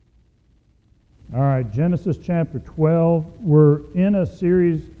All right, Genesis chapter 12. We're in a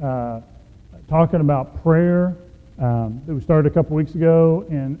series talking about prayer that we started a couple weeks ago,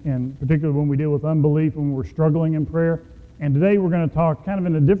 and particularly when we deal with unbelief, when we're struggling in prayer. And today we're going to talk kind of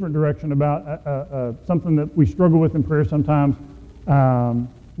in a different direction about something that we struggle with in prayer sometimes,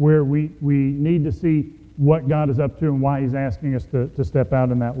 where we need to see what God is up to and why He's asking us to step out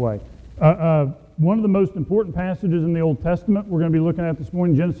in that way. One of the most important passages in the Old Testament we're going to be looking at this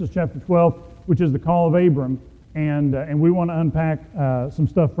morning, Genesis chapter 12, which is the call of Abram, and we want to unpack some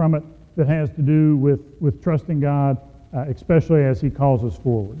stuff from it that has to do with trusting God, especially as He calls us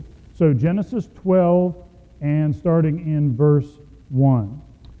forward. So Genesis 12, and starting in verse 1.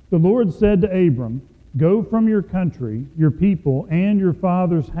 The Lord said to Abram, "Go from your country, your people, and your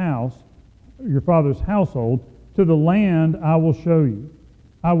father's household, to the land I will show you.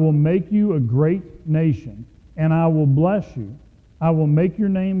 I will make you a great nation, and I will bless you. I will make your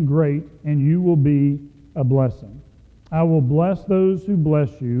name great, and you will be a blessing. I will bless those who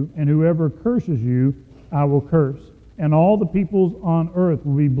bless you, and whoever curses you, I will curse. And all the peoples on earth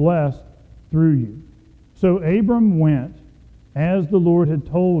will be blessed through you." So Abram went as the Lord had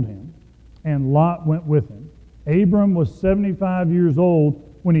told him, and Lot went with him. Abram was 75 years old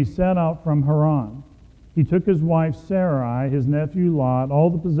when he set out from Haran. He took his wife Sarai, his nephew Lot, all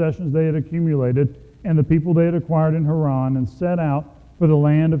the possessions they had accumulated, and the people they had acquired in Haran, and set out for the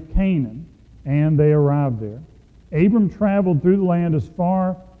land of Canaan, and they arrived there. Abram traveled through the land as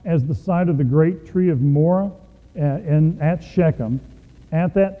far as the site of the great tree of Moreh at Shechem.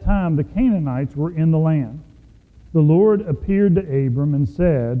 At that time the Canaanites were in the land. The Lord appeared to Abram and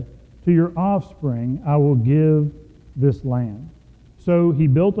said, "To your offspring I will give this land." So he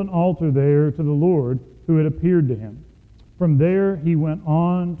built an altar there to the Lord who had appeared to him. From there he went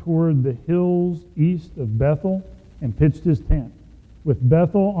on toward the hills east of Bethel and pitched his tent, with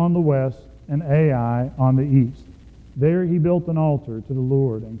Bethel on the west and Ai on the east. There he built an altar to the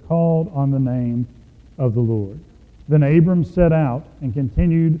Lord and called on the name of the Lord. Then Abram set out and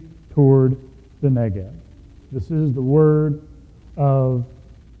continued toward the Negev. This is the word of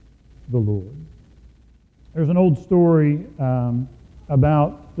the Lord. There's an old story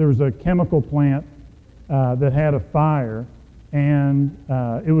about there was a chemical plant that had a fire, and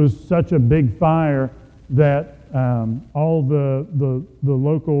it was such a big fire that all the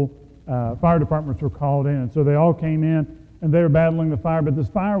local fire departments were called in. And so they all came in, and they were battling the fire, but this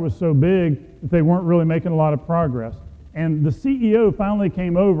fire was so big that they weren't really making a lot of progress. And the CEO finally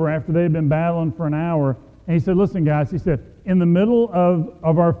came over after they had been battling for an hour, and he said, "Listen, guys," he said, "in the middle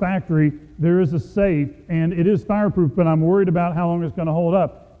of our factory, there is a safe, and it is fireproof, but I'm worried about how long it's going to hold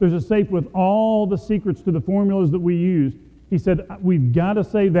up. There's a safe with all the secrets to the formulas that we use." He said, "We've got to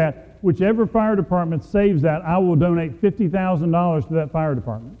save that. Whichever fire department saves that, I will donate $50,000 to that fire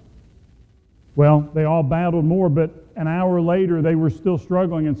department." Well, they all battled more, but an hour later, they were still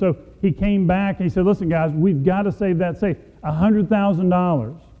struggling. And so he came back and he said, "Listen, guys, we've got to save that safe.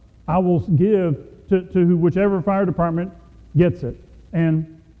 $100,000 I will give to whichever fire department gets it." And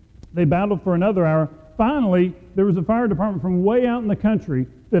they battled for another hour. Finally, there was a fire department from way out in the country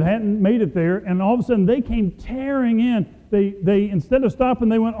that hadn't made it there, and all of a sudden they came tearing in. They instead of stopping,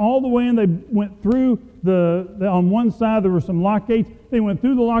 they went all the way in. They went through on one side there were some lock gates. They went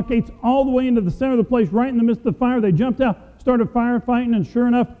through the lock gates all the way into the center of the place, right in the midst of the fire. They jumped out, started firefighting, and sure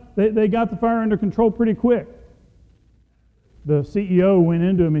enough, they got the fire under control pretty quick. The CEO went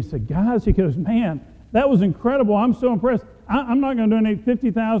into him. He said, "Guys," he goes, "man, that was incredible. I'm so impressed. I'm not going to donate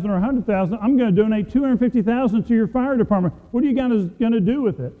 $50,000 or $100,000. I'm going to donate $250,000 to your fire department. What are you guys going to do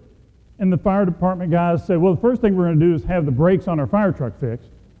with it?" And the fire department guys said, "Well, the first thing we're going to do is have the brakes on our fire truck fixed."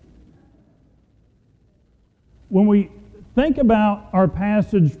 When we think about our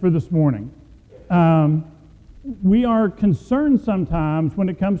passage for this morning, we are concerned sometimes when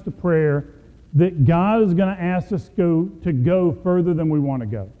it comes to prayer that God is going to ask us to go further than we want to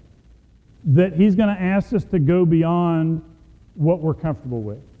go. That He's going to ask us to go beyond what we're comfortable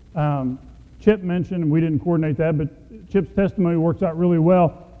with. Chip mentioned, and we didn't coordinate that, but Chip's testimony works out really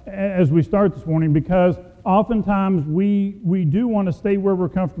well as we start this morning, because oftentimes we do want to stay where we're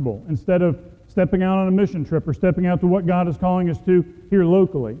comfortable instead of stepping out on a mission trip or stepping out to what God is calling us to here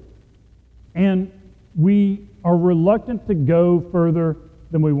locally. And we are reluctant to go further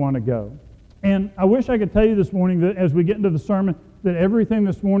than we want to go. And I wish I could tell you this morning that as we get into the sermon, that everything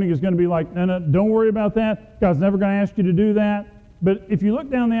this morning is going to be like, no, don't worry about that. God's never going to ask you to do that. But if you look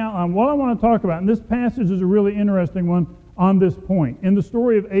down the outline, what I want to talk about, and this passage is a really interesting one on this point. In the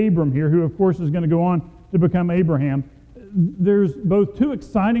story of Abram here, who of course is going to go on to become Abraham, there's both two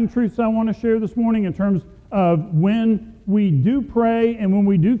exciting truths I want to share this morning in terms of when we do pray and when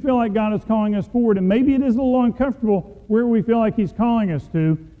we do feel like God is calling us forward, and maybe it is a little uncomfortable where we feel like He's calling us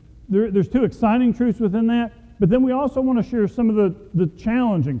to, there's two exciting truths within that, but then we also want to share some of the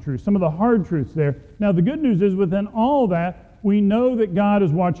challenging truths, some of the hard truths there. Now, the good news is within all that, we know that God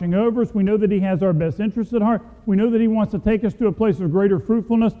is watching over us. We know that He has our best interests at heart. We know that He wants to take us to a place of greater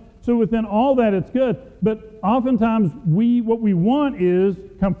fruitfulness. So within all that, it's good. But oftentimes, what we want is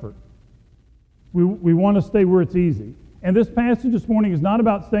comfort. We want to stay where it's easy. And this passage this morning is not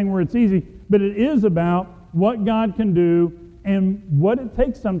about staying where it's easy, but it is about what God can do and what it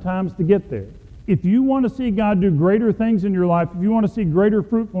takes sometimes to get there. If you want to see God do greater things in your life, if you want to see greater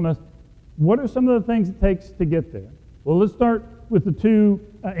fruitfulness, what are some of the things it takes to get there? Well, let's start with the two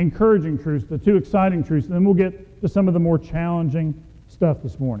encouraging truths, the two exciting truths, and then we'll get to some of the more challenging stuff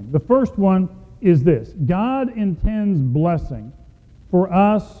this morning. The first one is this: God intends blessing for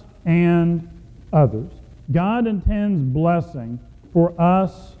us and others. God intends blessing for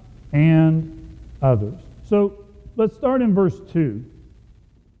us and others. So let's start in verse 2.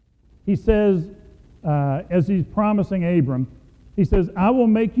 He says, as he's promising Abram, he says, I will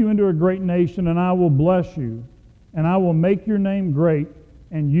make you into a great nation, and I will bless you, and I will make your name great,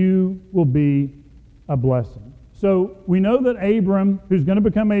 and you will be a blessing. So we know that Abram, who's going to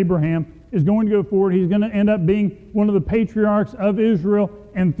become Abraham, is going to go forward. He's going to end up being one of the patriarchs of Israel,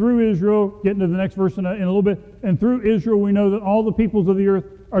 and through Israel, getting to the next verse in a little bit, and through Israel we know that all the peoples of the earth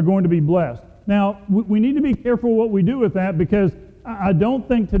are going to be blessed. Now, we need to be careful what we do with that, because I don't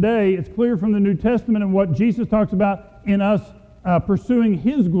think today it's clear from the New Testament and what Jesus talks about in us pursuing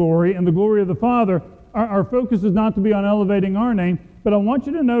His glory and the glory of the Father. Our focus is not to be on elevating our name, but I want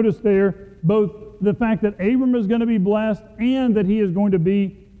you to notice there both the fact that Abram is going to be blessed and that he is going to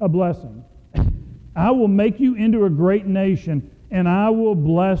be a blessing. I will make you into a great nation, and I will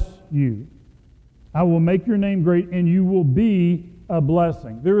bless you. I will make your name great, and you will be a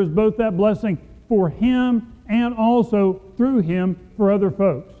blessing. There is both that blessing for him and also through him for other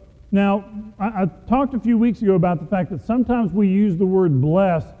folks. Now, I talked a few weeks ago about the fact that sometimes we use the word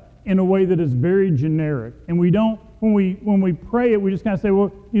bless in a way that is very generic. And we don't, when we pray it, we just kind of say,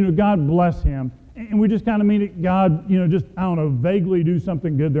 well, God bless him. And we just kind of mean it, God, just, I don't know, vaguely do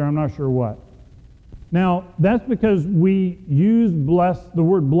something good there, I'm not sure what. Now, that's because we use the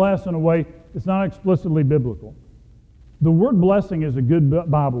word bless in a way that's not explicitly biblical. The word blessing is a good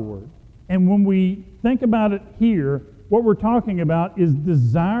Bible word. And when we think about it here, what we're talking about is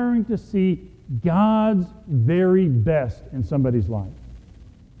desiring to see God's very best in somebody's life.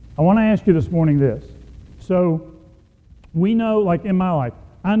 I want to ask you this morning this. So, we know, like in my life,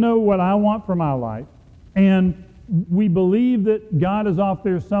 I know what I want for my life, and we believe that God is off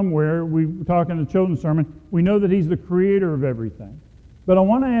there somewhere. We were talking in the children's sermon. We know that He's the creator of everything. But I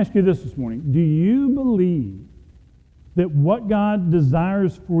want to ask you this morning. Do you believe that what God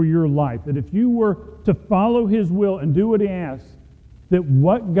desires for your life, that if you were to follow His will and do what He asks, that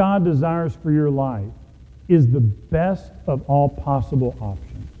what God desires for your life is the best of all possible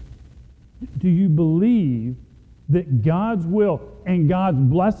options? Do you believe that God's will and God's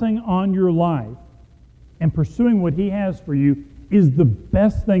blessing on your life and pursuing what He has for you is the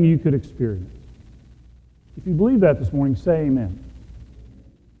best thing you could experience? If you believe that this morning, say amen.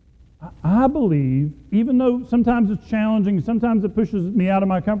 I believe, even though sometimes it's challenging, sometimes it pushes me out of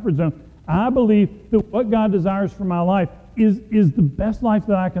my comfort zone, I believe that what God desires for my life is the best life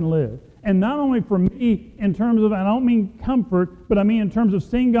that I can live. And not only for me in terms of, I don't mean comfort, but I mean in terms of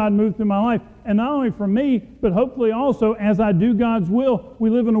seeing God move through my life. And not only for me, but hopefully also as I do God's will.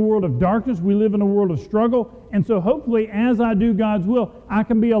 We live in a world of darkness. We live in a world of struggle. And so hopefully as I do God's will, I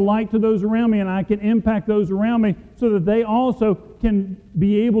can be a light to those around me, and I can impact those around me so that they also can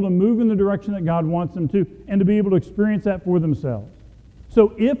be able to move in the direction that God wants them to, and to be able to experience that for themselves.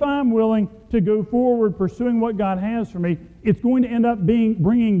 So if I'm willing to go forward pursuing what God has for me, it's going to end up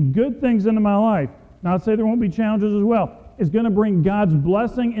bringing good things into my life. Not to say there won't be challenges as well. It's going to bring God's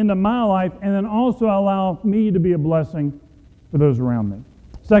blessing into my life, and then also allow me to be a blessing for those around me.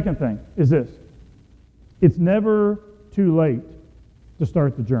 Second thing is this. It's never too late to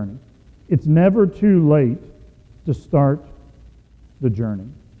start the journey. It's never too late to start the journey.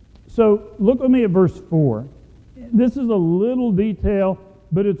 So look with me at verse 4. This is a little detail,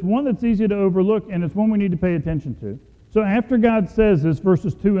 but it's one that's easy to overlook, and it's one we need to pay attention to. So after God says this,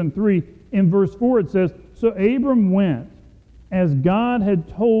 verses 2 and 3, in verse 4 it says, So Abram went as God had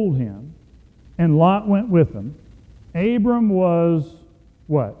told him, and Lot went with him. Abram was,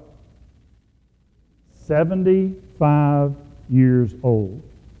 what? 75 years old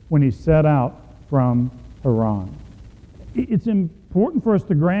when he set out from Haran. It's important for us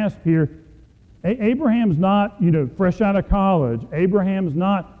to grasp here Abraham's not, fresh out of college. Abraham's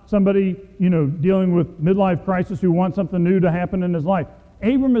not somebody, dealing with midlife crisis who wants something new to happen in his life.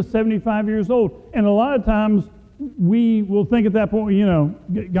 Abram is 75 years old. And a lot of times we will think at that point,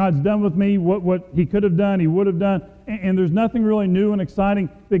 God's done with me what he could have done, he would have done. And there's nothing really new and exciting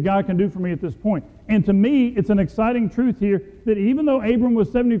that God can do for me at this point. And to me, it's an exciting truth here that even though Abram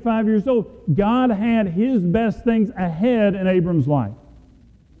was 75 years old, God had his best things ahead in Abram's life.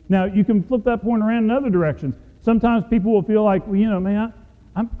 Now, you can flip that point around in other directions. Sometimes people will feel like, man,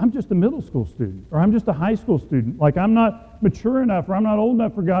 I'm just a middle school student, or I'm just a high school student. Like, I'm not mature enough, or I'm not old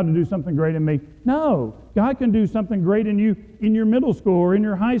enough for God to do something great in me. No, God can do something great in you in your middle school, or in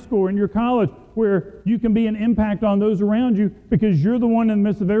your high school, or in your college, where you can be an impact on those around you because you're the one in the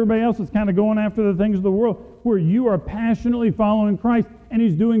midst of everybody else that's kind of going after the things of the world, where you are passionately following Christ, and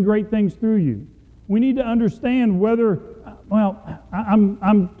he's doing great things through you. We need to understand whether,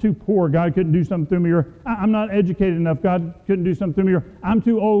 I'm too poor, God couldn't do something through me, or I'm not educated enough, God couldn't do something through me, or I'm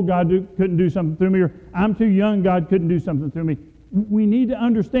too old, God couldn't do something through me, or I'm too young, God couldn't do something through me. We need to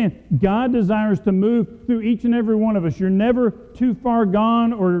understand God desires to move through each and every one of us. You're never too far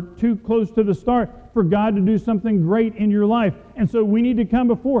gone or too close to the start for God to do something great in your life. And so we need to come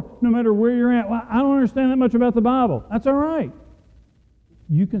before, no matter where you're at. Well, I don't understand that much about the Bible. That's all right.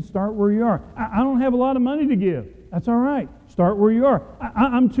 You can start where you are. I don't have a lot of money to give. That's all right. Start where you are.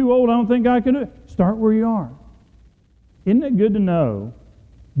 I'm too old. I don't think God can do it. Start where you are. Isn't it good to know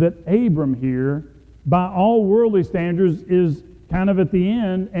that Abram here, by all worldly standards, is kind of at the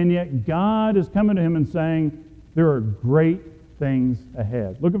end, and yet God is coming to him and saying, there are great things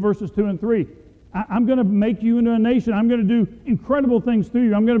ahead. Look at verses 2 and 3. I'm going to make you into a nation. I'm going to do incredible things through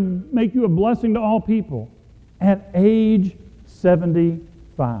you. I'm going to make you a blessing to all people. At age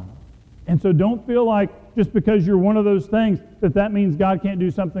 75. And so don't feel like just because you're one of those things that means God can't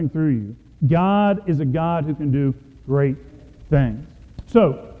do something through you. God is a God who can do great things.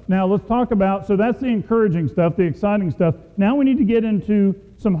 So now let's talk about, so that's the encouraging stuff, the exciting stuff. Now we need to get into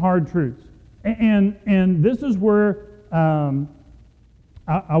some hard truths. And this is where I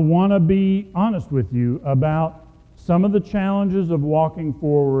want to be honest with you about some of the challenges of walking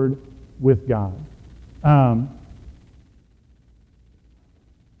forward with God.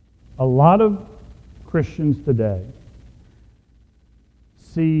 A lot of Christians today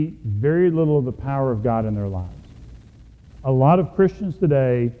see very little of the power of God in their lives. A lot of Christians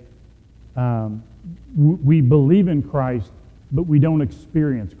today, we believe in Christ, but we don't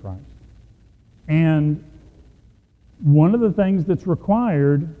experience Christ. And one of the things that's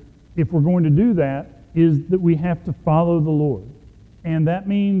required, if we're going to do that, is that we have to follow the Lord. And that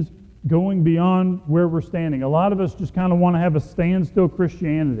means going beyond where we're standing. A lot of us just kind of want to have a standstill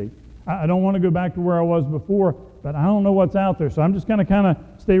Christianity. I don't want to go back to where I was before, but I don't know what's out there, so I'm just going to kind of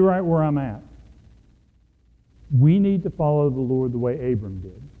stay right where I'm at. We need to follow the Lord the way Abram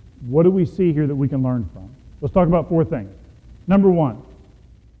did. What do we see here that we can learn from? Let's talk about 4 things. Number 1,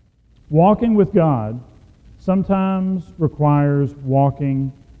 walking with God sometimes requires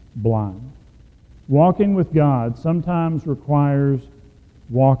walking blind. Walking with God sometimes requires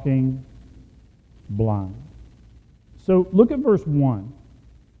walking blind. So look at verse 1.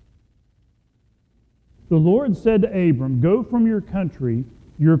 The Lord said to Abram, go from your country,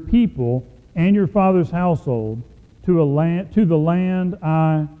 your people, and your father's household to the land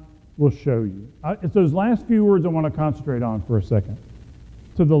I will show you. It's those last few words I want to concentrate on for a second.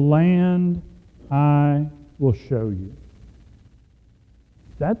 To the land I will show you.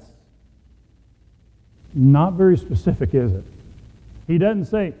 That's not very specific, is it? He doesn't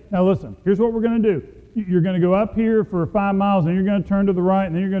say, now listen, here's what we're going to do. You're going to go up here for 5 miles, and you're going to turn to the right,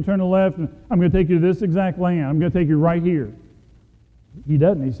 and then you're going to turn to the left, and I'm going to take you to this exact land. I'm going to take you right here. He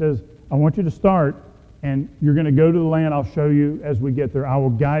doesn't. He says, I want you to start, and you're going to go to the land. I'll show you as we get there. I will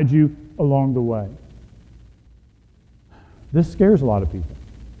guide you along the way. This scares a lot of people.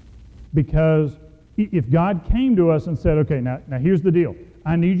 Because if God came to us and said, okay, now here's the deal.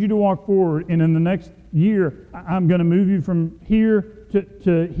 I need you to walk forward, and in the next year, I'm going to move you from here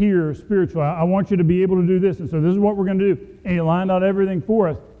to here spiritually. I want you to be able to do this, and so this is what we're going to do. And He lined out everything for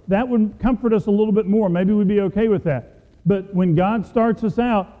us. That would comfort us a little bit more. Maybe we'd be okay with that. But when God starts us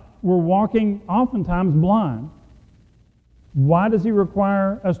out, we're walking oftentimes blind. Why does He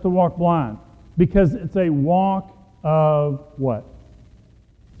require us to walk blind? Because it's a walk of what?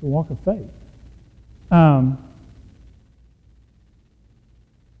 It's a walk of faith.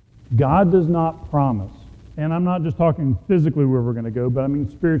 God does not promise, and I'm not just talking physically where we're going to go, but I mean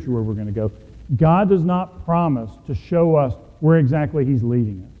spiritually where we're going to go. God does not promise to show us where exactly He's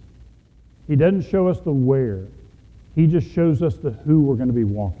leading us. He doesn't show us the where. He just shows us the who we're going to be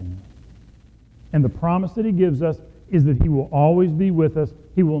walking with. And the promise that he gives us is that he will always be with us.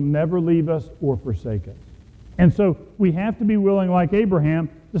 He will never leave us or forsake us. And so we have to be willing, like Abraham,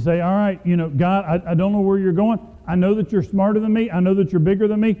 to say, all right, God, I don't know where you're going. I know that you're smarter than me. I know that you're bigger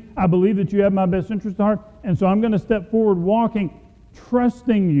than me. I believe that you have my best interest at heart. And so I'm going to step forward walking,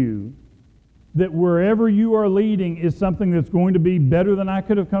 trusting you that wherever you are leading is something that's going to be better than I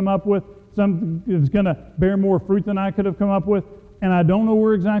could have come up with, something that's going to bear more fruit than I could have come up with. And I don't know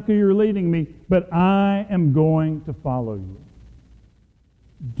where exactly you're leading me, but I am going to follow you.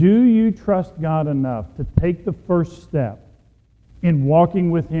 Do you trust God enough to take the first step in walking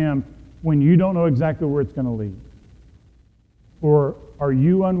with him when you don't know exactly where it's going to lead? Or are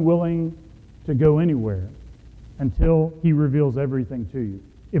you unwilling to go anywhere until he reveals everything to you?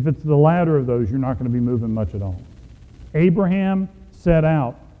 If it's the latter of those, you're not going to be moving much at all. Abraham set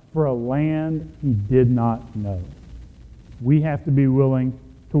out for a land he did not know. We have to be willing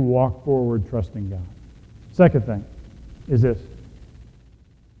to walk forward trusting God. Second thing is this.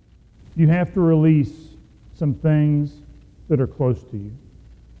 You have to release some things that are close to you.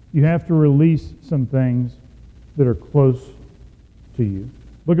 You have to release some things that are close to you.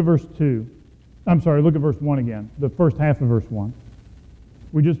 Look at verse 2. Look at verse 1 again, the first half of verse 1.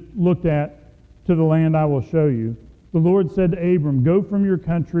 We just looked at, to the land I will show you. The Lord said to Abram, go from your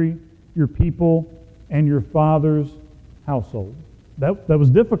country, your people, and your father's household. That was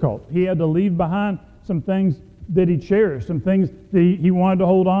difficult. He had to leave behind some things that he cherished, some things that he wanted to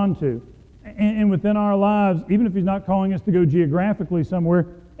hold on to. And within our lives, even if he's not calling us to go geographically somewhere,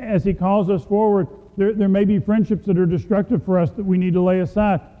 as he calls us forward, there may be friendships that are destructive for us that we need to lay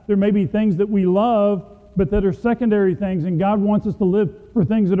aside. There may be things that we love, but that are secondary things, and God wants us to live for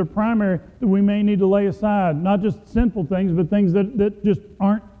things that are primary that we may need to lay aside. Not just sinful things, but things that just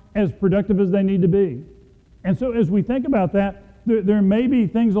aren't as productive as they need to be. And so as we think about that, there may be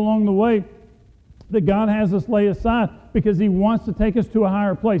things along the way that God has us lay aside because he wants to take us to a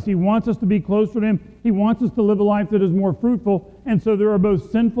higher place. He wants us to be closer to him. He wants us to live a life that is more fruitful. And so there are both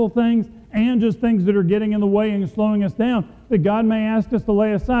sinful things and just things that are getting in the way and slowing us down that God may ask us to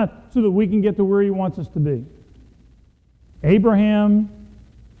lay aside so that we can get to where he wants us to be. Abram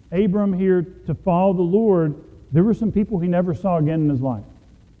here, to follow the Lord, there were some people he never saw again in his life.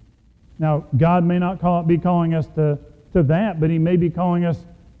 Now, God may not be calling us to that, but he may be calling us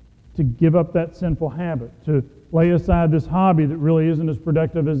to give up that sinful habit, to lay aside this hobby that really isn't as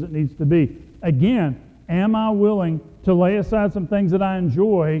productive as it needs to be. Again, am I willing to lay aside some things that I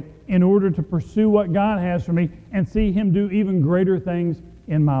enjoy in order to pursue what God has for me and see him do even greater things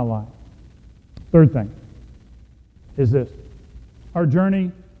in my life? Third thing is this. Our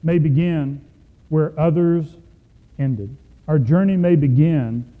journey may begin where others ended. Our journey may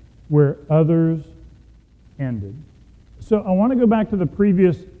begin where others ended. So I want to go back to the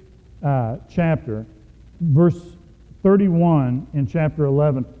previous chapter, verse 31 in chapter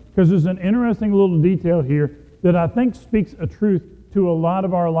 11, because there's an interesting little detail here that I think speaks a truth to a lot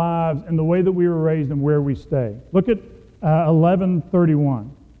of our lives and the way that we were raised and where we stay. Look at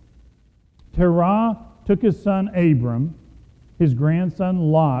 11:31. Terah took his son Abram, his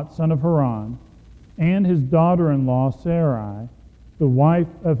grandson Lot, son of Haran, and his daughter-in-law Sarai, the wife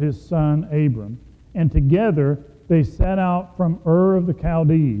of his son Abram, and together they set out from Ur of the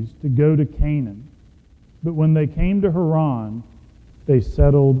Chaldees to go to Canaan. But when they came to Haran, they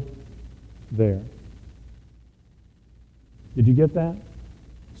settled there. Did you get that?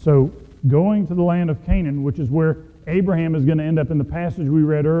 So going to the land of Canaan, which is where Abraham is going to end up in the passage we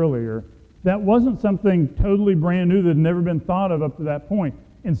read earlier, that wasn't something totally brand new that had never been thought of up to that point.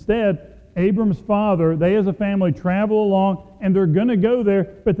 Instead, Abram's father, they as a family travel along, and they're going to go there,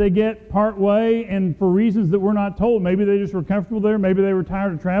 but they get part way, and for reasons that we're not told, maybe they just were comfortable there, maybe they were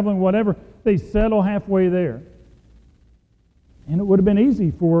tired of traveling, whatever, they settle halfway there. And it would have been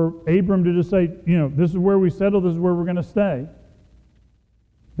easy for Abram to just say, this is where we settle, this is where we're going to stay.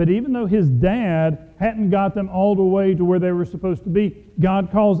 But even though his dad hadn't got them all the way to where they were supposed to be,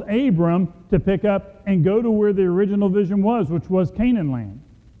 God calls Abram to pick up and go to where the original vision was, which was Canaan land.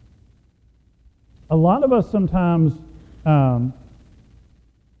 A lot of us sometimes,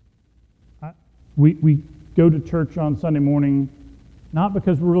 we go to church on Sunday morning not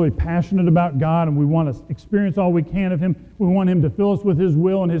because we're really passionate about God and we want to experience all we can of him. We want him to fill us with his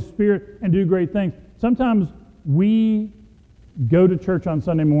will and his spirit and do great things. Sometimes we go to church on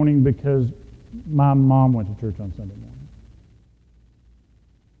Sunday morning because my mom went to church on Sunday morning.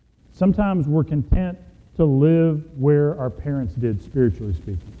 Sometimes we're content to live where our parents did, spiritually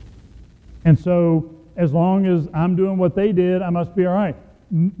speaking. And so, as long as I'm doing what they did, I must be all right.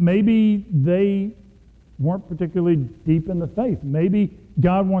 Maybe they weren't particularly deep in the faith. Maybe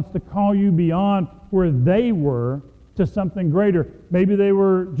God wants to call you beyond where they were to something greater. Maybe they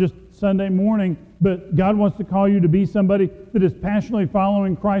were just Sunday morning, but God wants to call you to be somebody that is passionately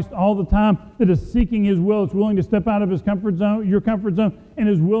following Christ all the time, that is seeking His will, is willing to step out of His comfort zone, your comfort zone, and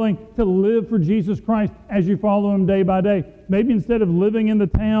is willing to live for Jesus Christ as you follow Him day by day. Maybe instead of living in the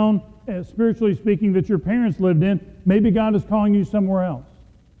town, spiritually speaking, that your parents lived in, maybe God is calling you somewhere else.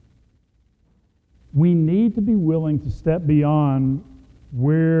 We need to be willing to step beyond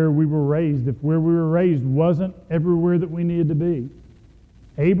where we were raised, if where we were raised wasn't everywhere that we needed to be.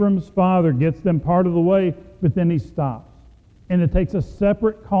 Abram's father gets them part of the way, but then he stops. And it takes a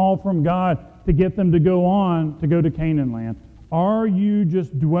separate call from God to get them to go on to go to Canaan land. Are you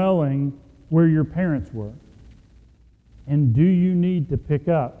just dwelling where your parents were? And do you need to pick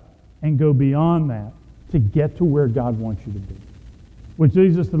up and go beyond that to get to where God wants you to be? Which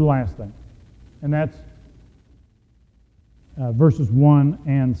leads us to the last thing, and that's verses 1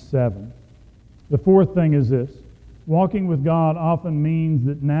 and 7. The fourth thing is this. Walking with God often means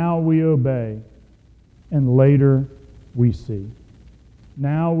that now we obey and later we see.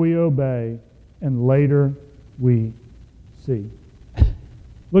 Now we obey and later we see.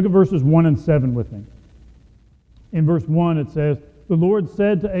 Look at verses 1 and 7 with me. In verse 1 it says, "The Lord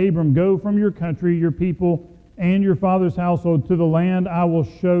said to Abram, go from your country, your people, and your father's household to the land I will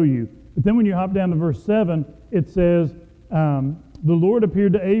show you." But then when you hop down to verse 7, it says, the Lord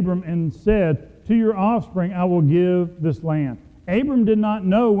appeared to Abram and said, "To your offspring I will give this land." Abram did not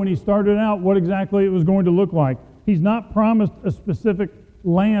know when he started out what exactly it was going to look like. He's not promised a specific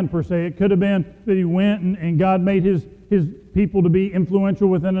land per se. It could have been that he went and God made his people to be influential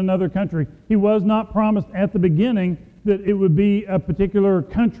within another country. He was not promised at the beginning that it would be a particular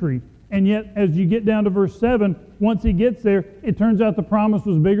country. And yet, as you get down to verse 7, once he gets there, it turns out the promise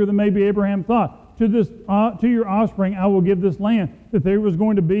was bigger than maybe Abraham thought. To your offspring I will give this land. That there was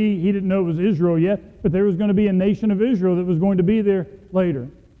going to be, he didn't know it was Israel yet, but there was going to be a nation of Israel that was going to be there later.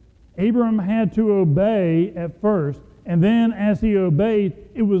 Abraham had to obey at first, and then as he obeyed,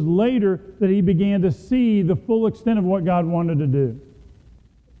 it was later that he began to see the full extent of what God wanted to do.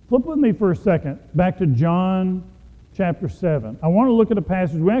 Flip with me for a second back to John chapter 7. I want to look at a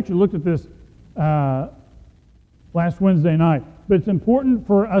passage. We actually looked at this last Wednesday night, but it's important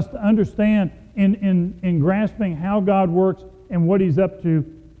for us to understand in grasping how God works and what He's up to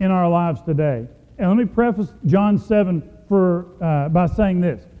in our lives today. And let me preface John 7 by saying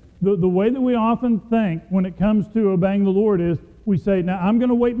this. The way that we often think when it comes to obeying the Lord is we say, now I'm going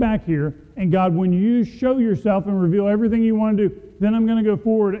to wait back here, and God, when you show yourself and reveal everything you want to do, then I'm going to go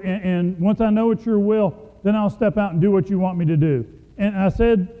forward, and once I know it's your will, then I'll step out and do what you want me to do. And I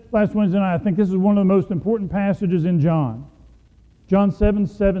said last Wednesday night, I think this is one of the most important passages in John. John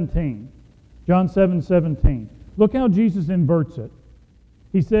 7:17. John 7:17. Look how Jesus inverts it.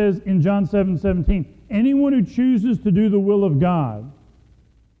 He says in John 7:17, anyone who chooses to do the will of God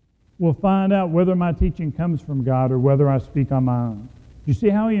will find out whether my teaching comes from God or whether I speak on my own. You see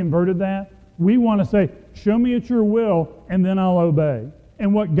how he inverted that? We want to say, show me it's your will, and then I'll obey.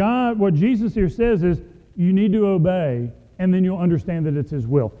 And what Jesus here says is, you need to obey, and then you'll understand that it's His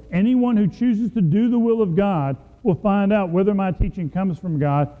will. Anyone who chooses to do the will of God will find out whether my teaching comes from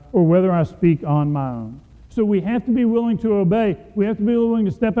God or whether I speak on my own. So we have to be willing to obey. We have to be willing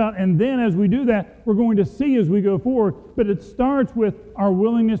to step out. And then as we do that, we're going to see as we go forward. But it starts with our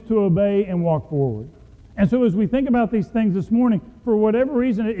willingness to obey and walk forward. And so as we think about these things this morning, for whatever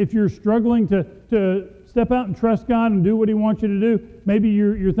reason, if you're struggling to step out and trust God and do what He wants you to do, maybe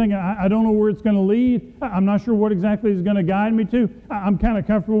you're thinking, I don't know where it's going to lead. I'm not sure what exactly is going to guide me to. I'm kind of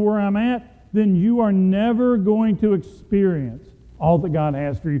comfortable where I'm at. Then you are never going to experience all that God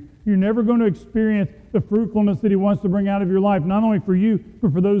has for you. You're never going to experience the fruitfulness that He wants to bring out of your life, not only for you,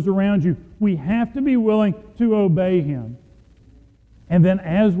 but for those around you. We have to be willing to obey Him. And then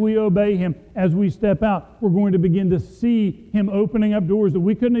as we obey Him, as we step out, we're going to begin to see Him opening up doors that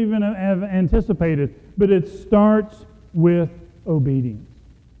we couldn't even have anticipated. But it starts with obedience.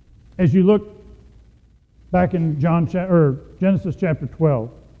 As you look back in Genesis chapter 12,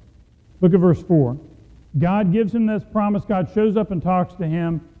 look at verse 4. God gives him this promise. God shows up and talks to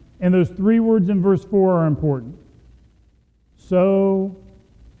him. And those three words in verse 4 are important. So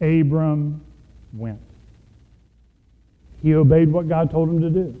Abram went. He obeyed what God told him to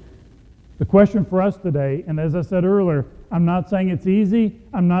do. The question for us today, and as I said earlier, I'm not saying it's easy.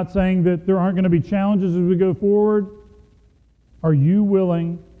 I'm not saying that there aren't going to be challenges as we go forward. Are you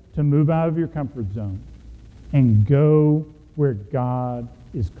willing to move out of your comfort zone and go where God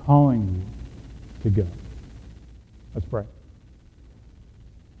is calling you to go? Let's pray.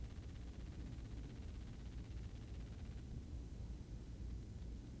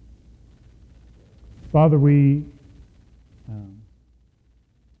 Father, we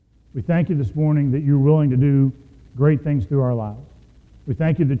thank you this morning that you're willing to do great things through our lives. We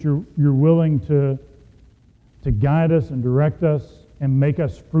thank you that you're willing to guide us and direct us and make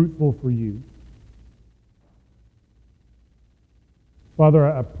us fruitful for you. Father,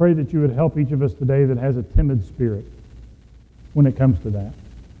 I pray that you would help each of us today that has a timid spirit when it comes to that.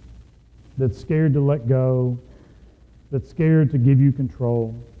 That's scared to let go, that's scared to give you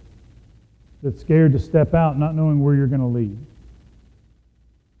control, that's scared to step out not knowing where you're going to lead.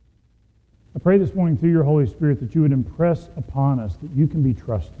 I pray this morning through your Holy Spirit that you would impress upon us that you can be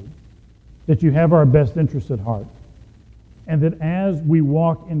trusted, that you have our best interests at heart, and that as we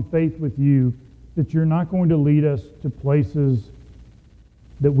walk in faith with you, that you're not going to lead us to places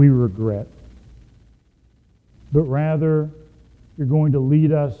that we regret, but rather you're going to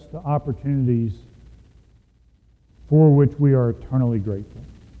lead us to opportunities for which we are eternally grateful.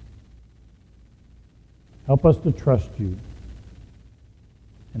 Help us to trust you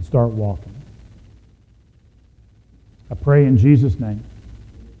and start walking. I pray in Jesus' name,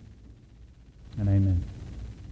 and amen.